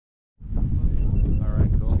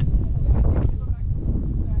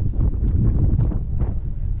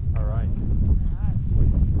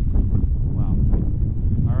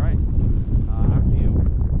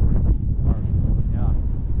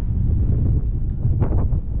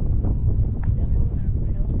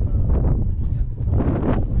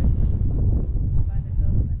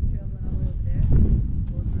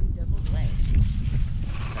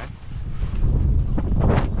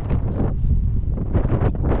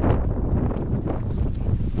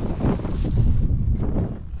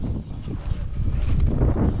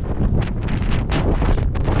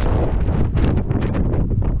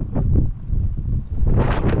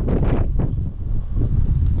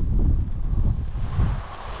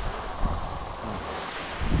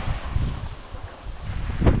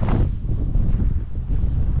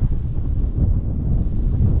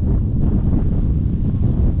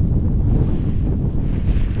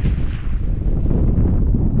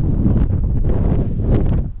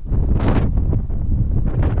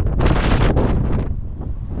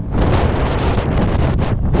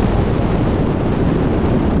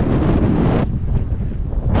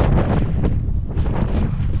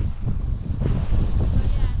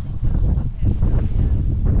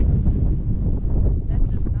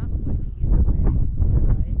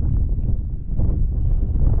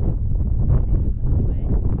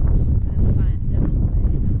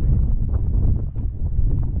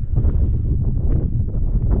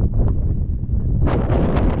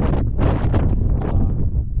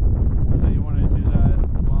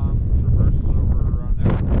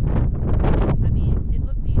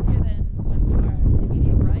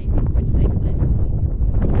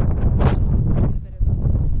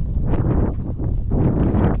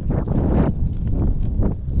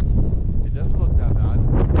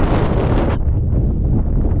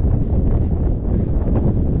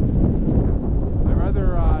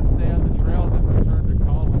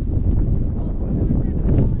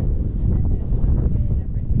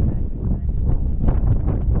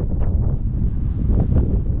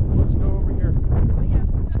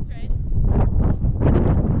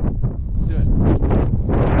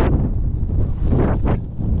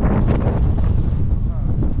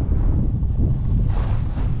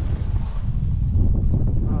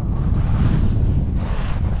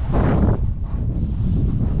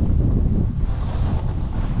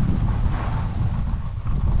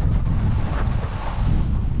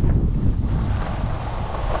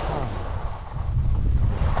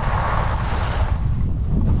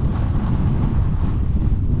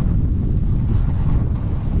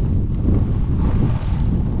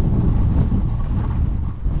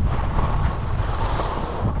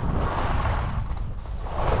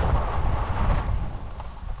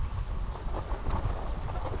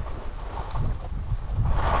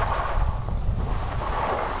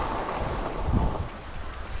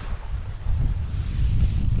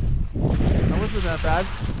Not bad.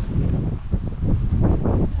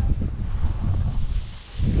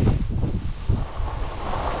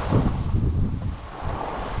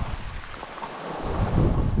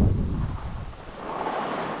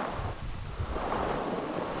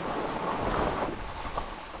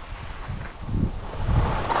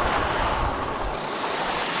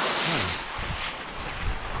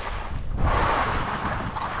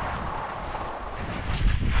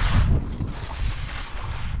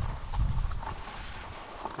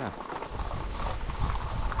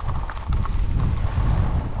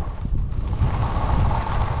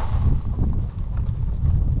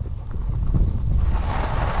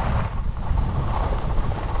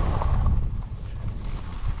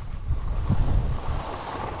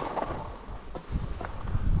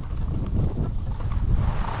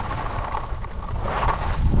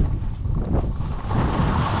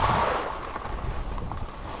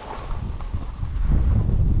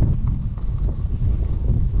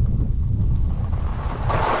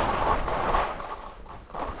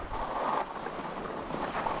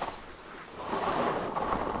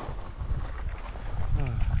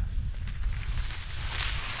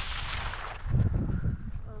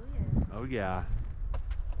 Yeah.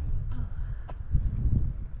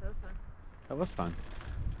 That was fun. That was fun.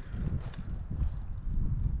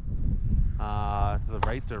 To the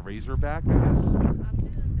right, to Razorback, I guess. I'm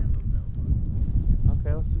doing devil's elbow.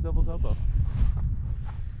 Okay, let's do devil's elbow.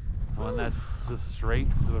 One that's just straight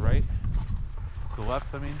to the right. To the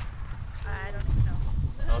left, I mean. I don't even know.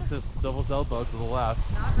 Oh, it's just devil's elbow to the left.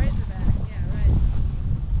 Not Razorback. Yeah, right.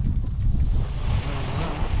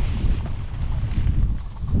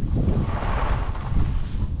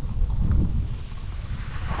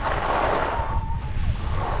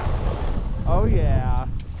 Oh yeah.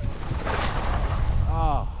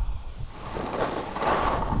 Oh.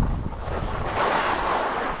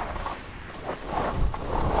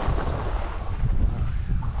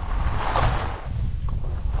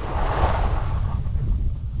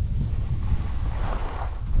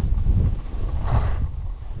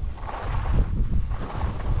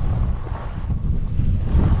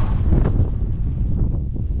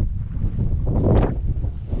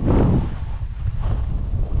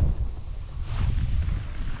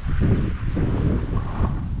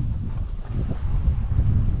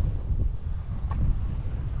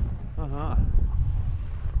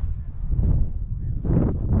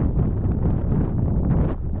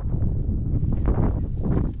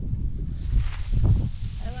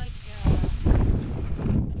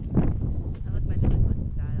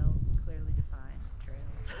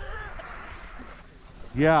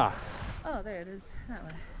 Yeah. Oh, there it is. That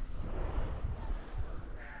way.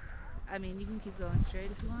 I mean, you can keep going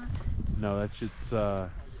straight if you want. No, that shit's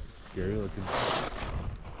scary looking.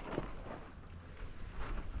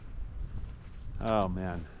 Oh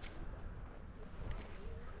man.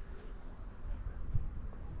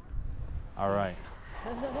 All right.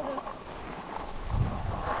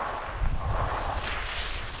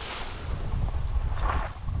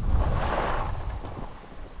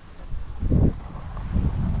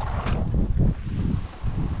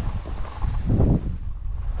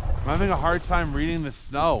 I'm having a hard time reading the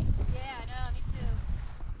snow. Yeah, I know, me too.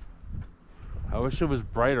 I wish it was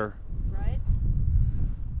brighter. Right?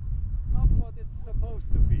 It's not what it's supposed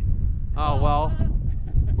to be. Oh well.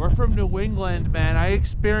 We're from New England, man. I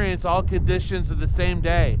experience all conditions in the same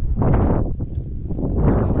day.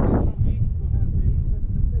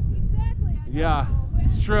 Exactly. I know. Yeah,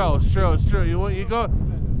 it's true. It's true. It's true. You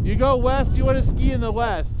go west. You want to ski in the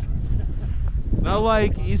west. Not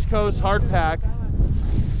like East Coast hard pack.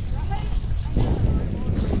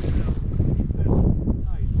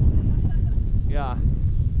 Yeah.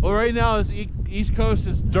 Well, right now is East Coast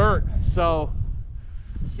is dirt, so.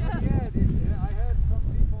 Yeah, I heard from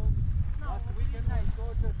people last weekend was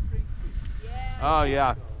gorgeous spring ski. Yeah. Oh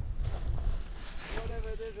yeah. So whatever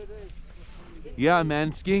it is. Yeah,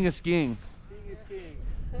 man. Skiing is skiing. Skiing is skiing.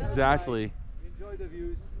 Exactly. Enjoy the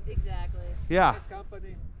views. Exactly. Yeah. Nice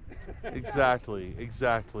company. Exactly.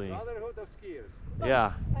 Exactly. Brotherhood of skiers.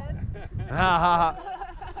 Yeah.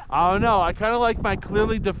 I don't know. I kind of like my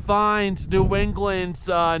clearly defined New England's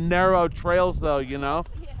narrow trails, though. You know.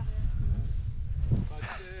 Yeah. But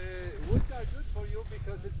woods are good for you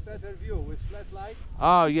because it's better view with flat light.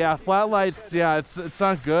 Oh yeah, flat lights. Yeah, it's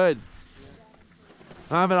not good.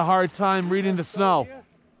 I'm having a hard time reading the snow.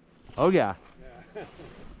 Oh yeah. Yeah.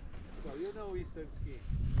 So you know Eastern skiing.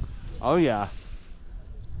 Oh yeah.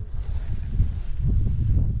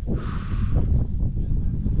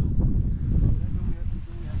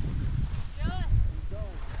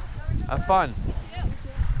 Have fun.